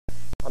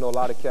know a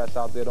lot of cats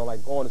out there don't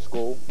like going to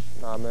school,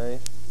 you know what I mean?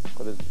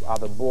 Because it's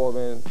either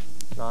boring,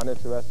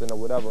 non-interesting, or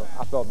whatever.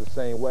 I felt the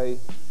same way,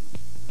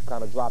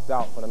 kind of dropped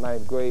out from the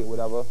 9th grade,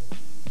 whatever,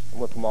 and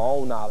went for my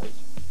own knowledge.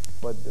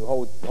 But the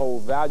whole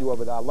value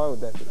of it, I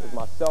learned that is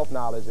my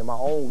self-knowledge and my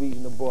own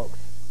reading the books.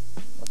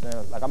 You know what I'm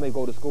saying? Like, I may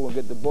go to school and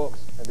get the books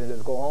and then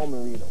just go home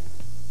and read them.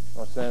 You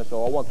know what I'm saying?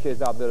 So I want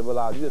kids out there to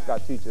realize you just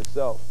got to teach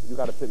yourself. You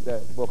got to pick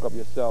that book up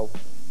yourself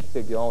and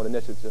take your own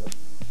initiative.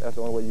 That's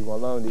the only way you're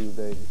going to learn these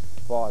days.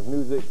 As far as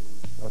music,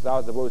 you know, I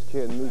was the worst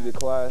kid in music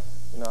class,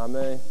 you know what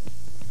I mean?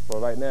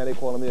 But right now they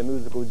calling me a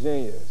musical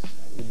genius.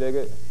 You dig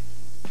it?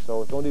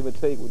 So don't even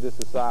take what this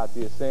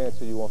society is saying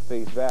to you on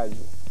face value.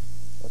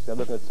 You know, so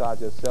look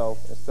inside yourself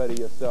and study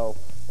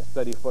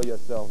for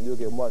yourself, and you'll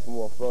get much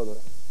more further.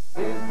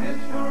 Is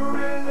this for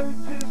real or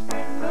just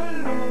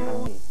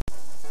alone?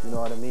 You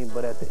know what I mean?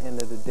 But at the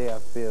end of the day, I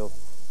feel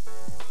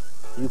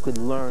you could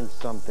learn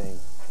something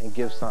and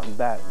give something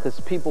back. Because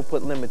people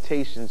put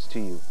limitations to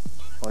you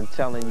on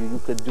telling you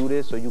could do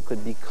this or you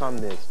could become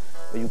this,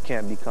 or you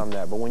can't become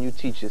that. But when you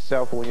teach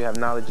yourself or when you have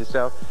knowledge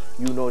yourself,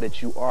 you know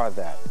that you are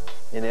that.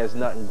 And there's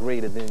nothing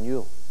greater than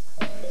you.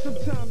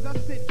 Sometimes I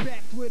sit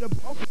back with a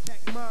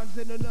minds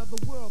in another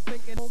world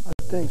thinking. I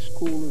think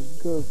school is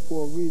good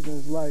for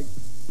reasons like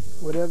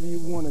whatever you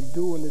want to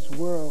do in this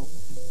world,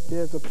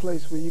 there's a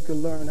place where you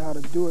can learn how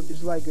to do it.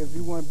 It's like if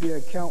you want to be an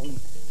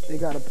accountant,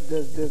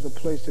 there's a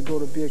place to go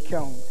to be an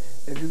accountant.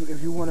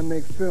 If you want to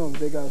make films,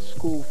 they got a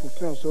school for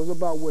film. So it's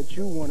about what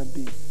you want to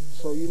be.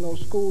 So, you know,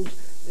 schools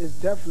is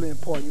definitely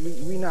important.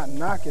 We not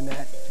knocking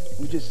that.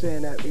 We're just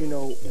saying that, you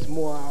know, it's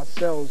more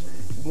ourselves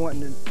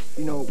wanting to,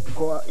 you know,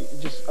 go out,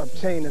 just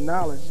obtain the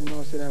knowledge, you know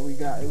what I'm saying, that we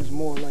got. It was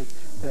more like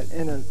that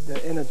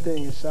inner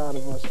thing inside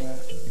of us, man.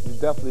 You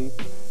definitely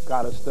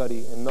got to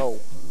study and know.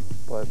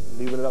 But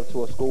leaving it up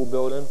to a school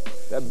building,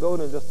 that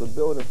building is just a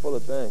building full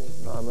of things,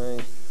 you know what I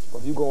mean? But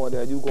if you go in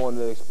there, you going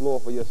to explore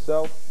for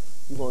yourself,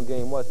 you're going to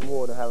gain much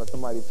more than having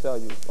somebody tell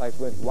you. Like,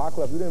 for instance,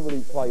 Wyclef, you didn't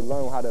really probably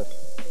learn how to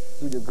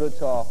do your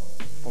guitar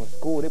from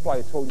school. They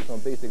probably told you some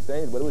basic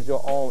things, but it was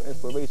your own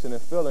inspiration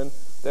and feeling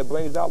that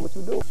brings out what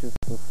you do. Just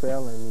for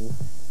failing me.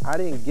 I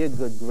didn't get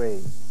good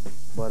grades,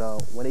 but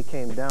when it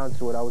came down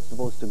to it, I was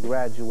supposed to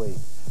graduate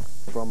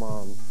from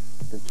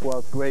the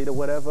 12th grade or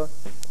whatever,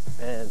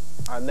 and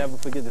I'll never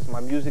forget this.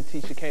 My music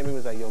teacher came in and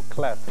was like, yo,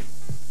 Clef,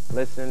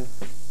 listen,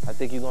 I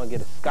think you're going to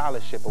get a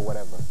scholarship or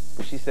whatever.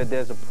 But she said,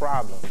 there's a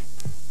problem.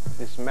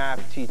 This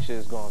math teacher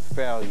is going to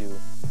fail you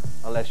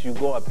unless you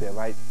go up there,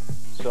 right?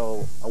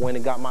 So I went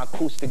and got my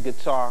acoustic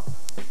guitar,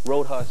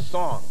 wrote her a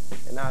song.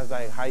 And I was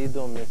like, how you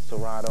doing, Miss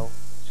Serrato?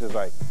 She was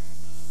like,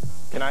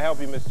 can I help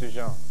you, Mr.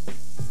 Jean?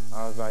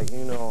 I was like,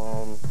 you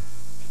know,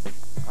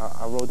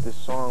 I wrote this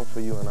song for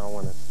you and I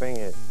want to sing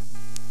it.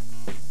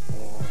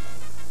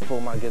 Pull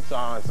my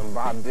guitar and some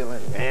Bob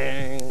Dylan.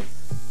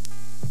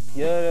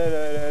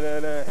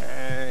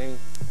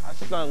 I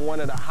sung one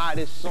of the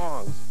hottest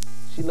songs.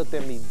 She looked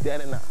at me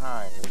dead in the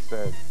eye and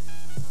said,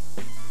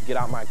 get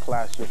out my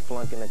class, you're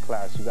flunking the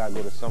class, you gotta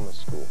go to summer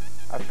school.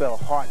 I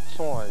felt heart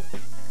torn,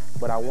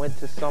 but I went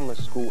to summer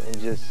school and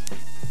just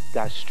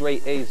got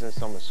straight A's in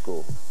summer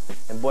school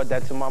and brought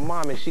that to my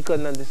mom, and she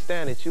couldn't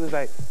understand it. She was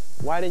like,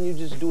 why didn't you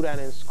just do that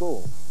in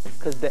school?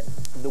 Because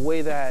the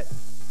way that,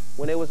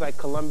 when it was like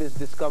Columbus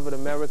discovered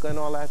America and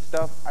all that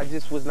stuff, I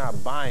just was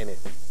not buying it.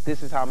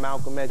 This is how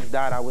Malcolm X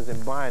died, I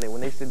wasn't buying it.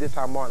 When they said this is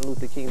how Martin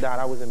Luther King died,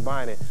 I wasn't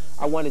buying it.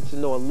 I wanted to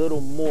know a little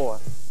more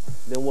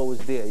than what was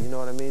there, you know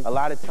what I mean? A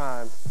lot of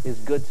times, it's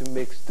good to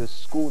mix the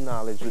school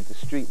knowledge with the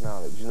street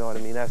knowledge, you know what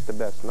I mean? That's the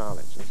best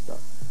knowledge and stuff.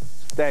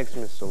 Thanks,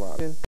 Mr.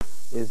 Robin.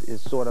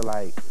 Is sort of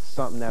like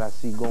something that I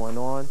see going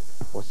on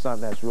or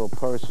something that's real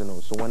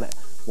personal. So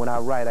when I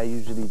write, I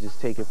usually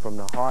just take it from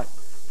the heart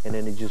and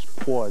then it just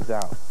pours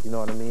out, you know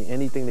what I mean?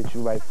 Anything that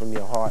you write from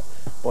your heart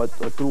or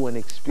through an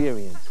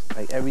experience.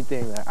 Like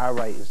everything that I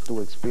write is through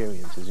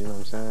experiences, you know what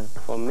I'm saying?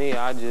 For me,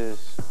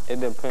 it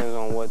depends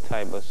on what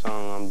type of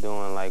song I'm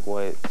doing, like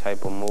what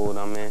type of mood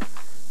I'm in.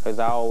 Because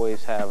I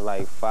always have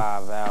like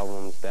 5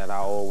 albums that I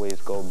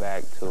always go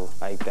back to.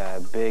 Like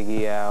that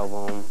Biggie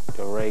album,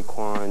 the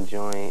Raekwon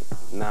joint,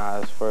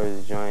 Nas'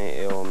 first joint,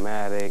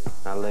 Illmatic.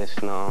 I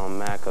listen to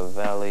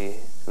Machiavelli.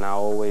 And I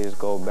always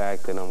go back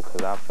to them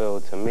because I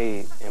feel, to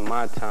me, in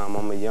my time,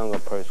 I'm a younger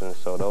person,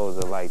 so those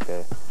are like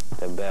the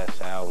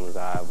best albums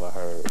I ever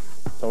heard.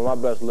 Some of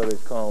my best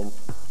lyrics come,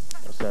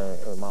 I'm saying,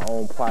 in my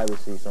own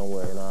privacy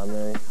somewhere, you know what I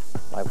mean?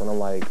 Like when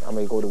I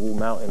may go to Wu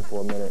Mountain for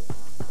a minute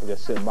and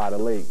just sit by the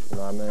lake, you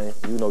know what I mean?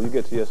 You know, you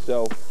get to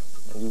yourself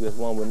and you just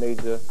one with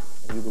nature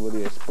and you can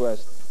really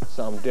express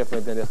something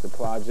different than just the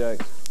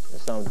project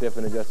and something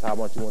different than just how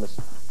much you want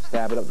to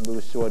stab it up to do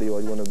the shorty or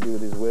you want to be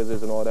with these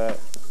wizards and all that.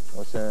 You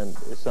know what I'm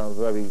saying? It's something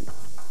very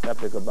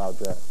epic about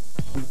that.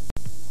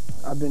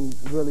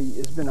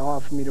 It's been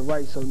hard for me to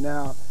write, so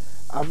now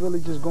I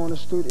really just go in the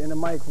studio, in the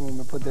mic room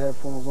and put the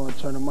headphones on,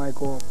 turn the mic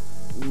off.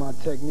 My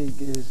technique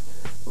is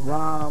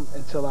rhyme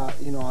until I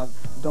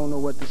don't know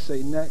what to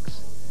say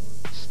next.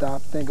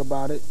 Stop, think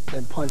about it,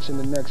 then punch in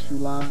the next few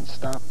lines,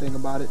 stop, think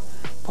about it,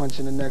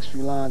 punching the next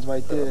few lines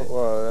right there.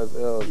 Well, that's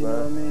ill, You man. know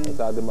what I mean? That's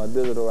how I did my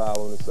digital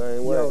album the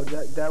same way. Yo,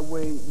 that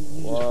way you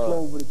just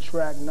flow with the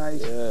track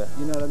nice. Yeah.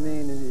 You know what I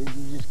mean? And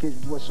you just get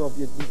what's off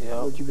your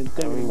what you've been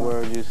thinking Every about.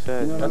 word you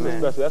said, You know what I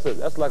mean?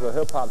 That's like a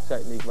hip hop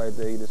technique right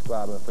there you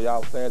describing. For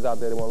y'all fans out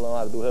there that want to learn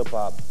how to do hip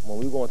hop, when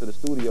we go into the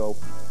studio,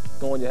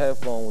 throw in your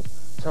headphones,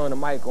 turn the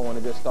mic on,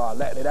 and just start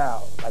letting it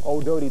out. Like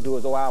Old Dirty do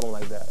his whole album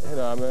like that. You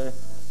know what I mean?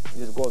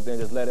 You just go up there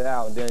and just let it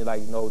out, and then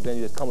like then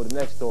you just come to the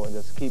next door and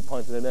just keep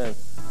punching it in.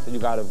 So you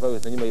got a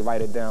verse, and you may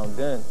write it down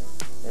then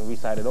and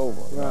recite it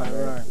over. You know what I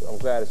mean? Right. I'm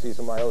glad to see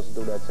somebody else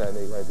do that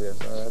technique right there.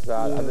 So that's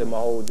how I did my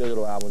whole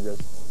digital album,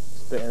 just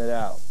spitting it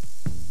out.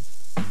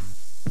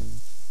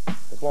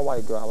 There's one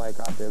white girl I like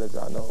out there that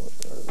y'all know,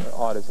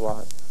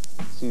 artist-wise.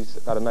 She's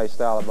got a nice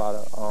style about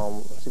her.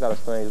 She got a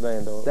strange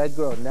name though. That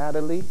girl,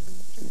 Natalie?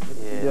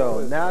 Yeah.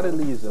 Yo,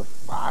 Natalie's a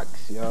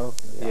fox, yo.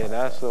 Yeah,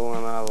 that's the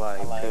one I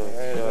like, too. You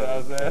know what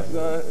I'm saying,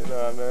 son? You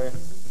know what I mean?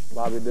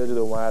 Bobby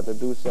Digital might have to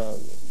do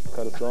something.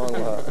 Cut a song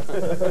with her.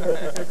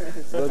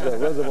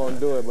 RZA won't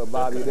do it, but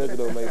Bobby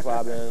Digital may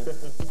pop in.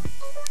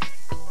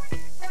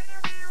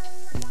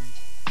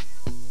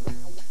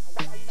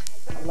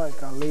 I like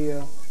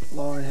Aaliyah,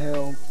 Lauryn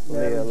Hill,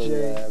 Mary J.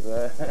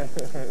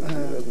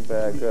 That's a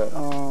bad cut.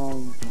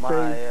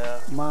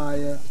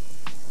 Maya.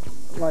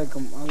 I like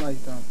them.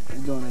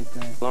 They're doing their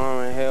thing.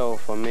 Lauryn Hill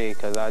for me,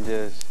 because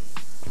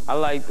I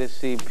like to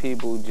see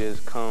people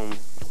just come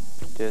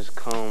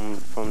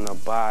from the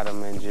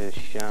bottom and just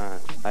shine.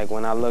 Like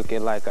when I look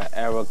at like a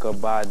Erykah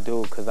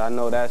Badu, because I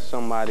know that's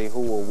somebody who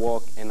will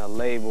walk in a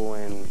label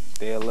and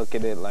they'll look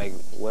at it like,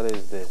 what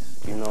is this?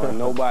 You know, and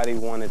nobody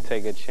want to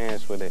take a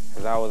chance with it.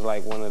 Because I was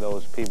like one of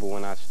those people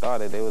when I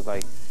started, they was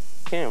like,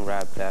 can't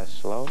rap that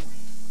slow.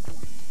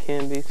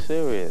 Can't be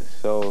serious.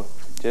 So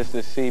just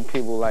to see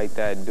people like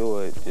that do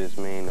it just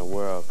mean the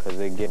world, because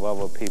it give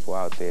other people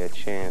out there a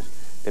chance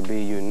to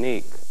be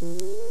unique.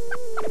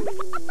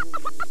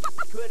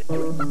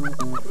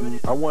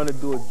 I want to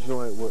do a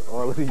joint with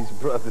all of these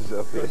brothers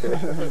up here.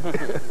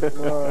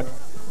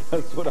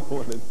 That's what I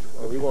want to do.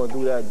 We're going to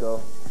do that,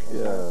 though.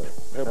 Yeah.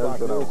 Hip-hop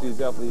community is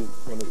definitely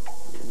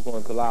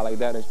going to collide like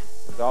that. And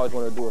I always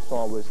want to do a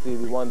song with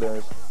Stevie Wonder,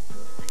 and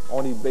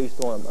only based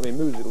on,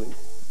 musically.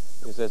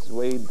 It's just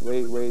way in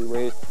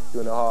the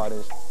heart.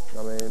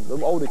 And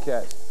them older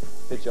cats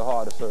hit your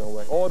heart a certain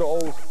way. All the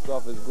old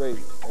stuff is great,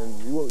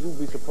 and you'll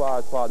be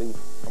surprised probably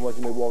how much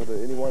you may walk to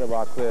any one of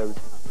our clubs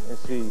and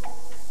see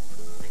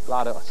a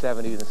lot of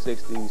 70s and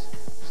 60s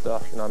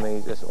stuff, you know what I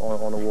mean, just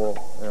on the wall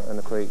in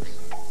the crates.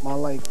 I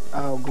like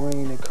Al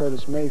Green and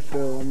Curtis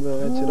Mayfield. I'm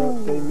real into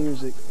their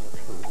music.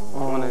 I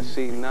want to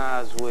see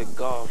Nas with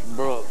Garth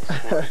Brooks.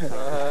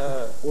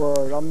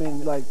 Well,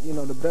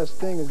 the best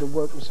thing is to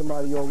work with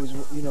somebody you always,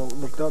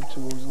 looked up to,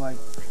 who's like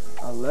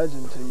a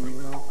legend to you,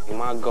 you know?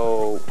 My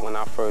goal when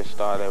I first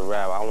started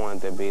rap, I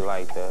wanted to be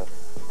like the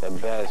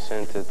best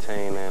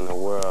entertainer in the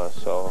world.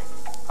 So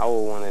I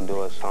would want to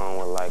do a song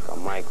with like a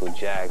Michael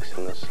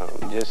Jackson or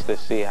something, just to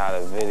see how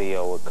the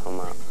video would come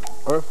out.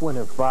 Earth, Wind,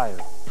 and Fire.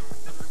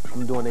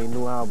 I'm doing a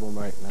new album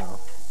right now.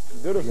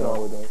 You did a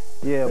song with them.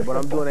 Yeah, but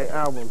I'm doing an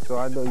album, so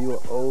I know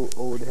you're an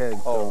old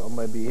head, so I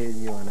might be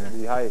hitting you on that.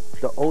 Be hype.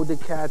 The older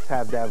cats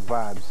have that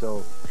vibe,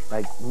 so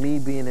like me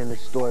being in the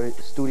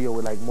studio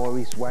with like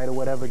Maurice White or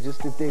whatever,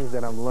 just the things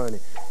that I'm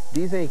learning.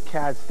 These ain't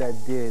cats that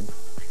did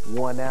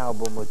one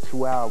album or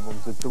two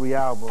albums or three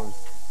albums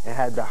and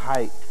had the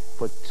hype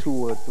for 2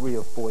 or 3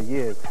 or 4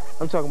 years.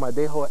 I'm talking about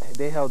they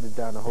held it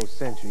down the whole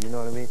century, you know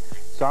what I mean?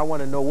 So I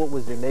want to know what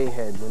was in their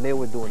head when they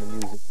were doing the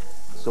music.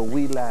 So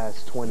we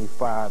last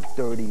 25,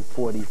 30,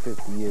 40,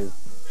 50 years.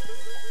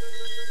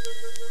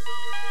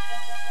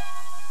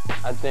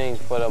 I think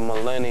for the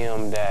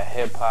millennium that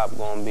hip-hop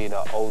gonna be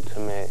the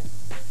ultimate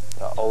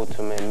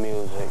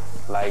music.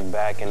 Like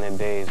back in the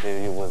days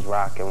it was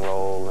rock and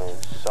roll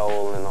and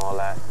soul and all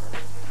that.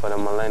 For the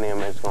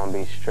millennium it's gonna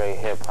be straight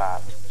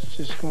hip-hop. It's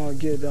just gonna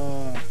get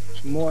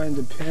more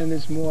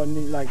independence, more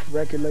like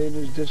record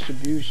labels,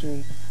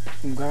 distribution,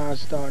 from guys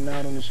starting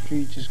out on the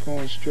street, just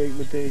going straight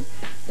with their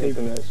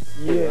internet.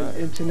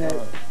 Internet,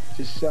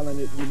 just selling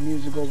your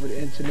music over the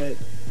internet.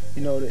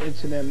 You know, the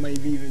internet may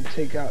even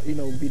take out, be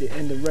the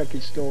end of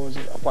record stores.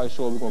 I'm quite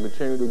sure we're going to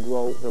continue to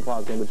grow.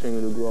 Hip-hop's going to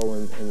continue to grow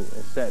and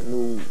set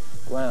new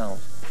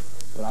grounds.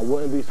 But I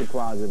wouldn't be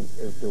surprised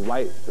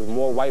if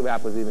more white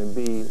rappers even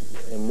be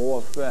in more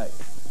effect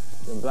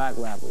than black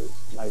rappers.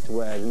 Like to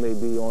whereas it may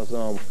be on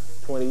some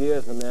 20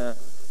 years from now,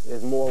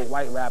 there's more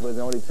white rappers and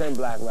only 10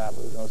 black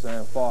rappers, you know what I'm saying,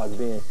 as far as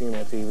being seen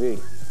on TV.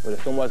 But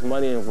there's so much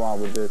money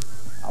involved with this,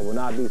 I would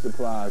not be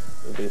surprised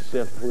if they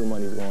shift who the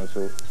money's going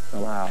to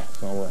somehow,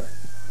 some way.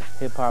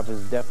 Hip-hop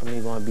is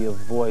definitely going to be a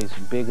voice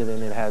bigger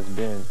than it has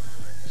been,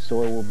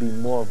 so it will be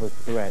more of a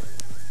threat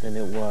than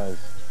it was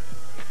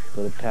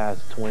for the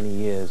past 20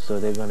 years. So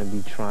they're going to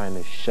be trying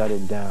to shut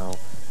it down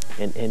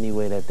in any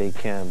way that they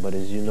can. But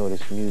as you know,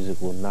 this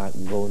music will not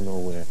go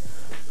nowhere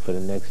for the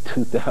next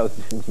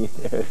 2,000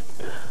 years.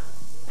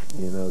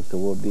 So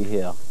we'll be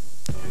here.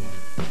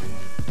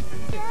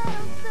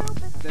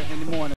 In the morning.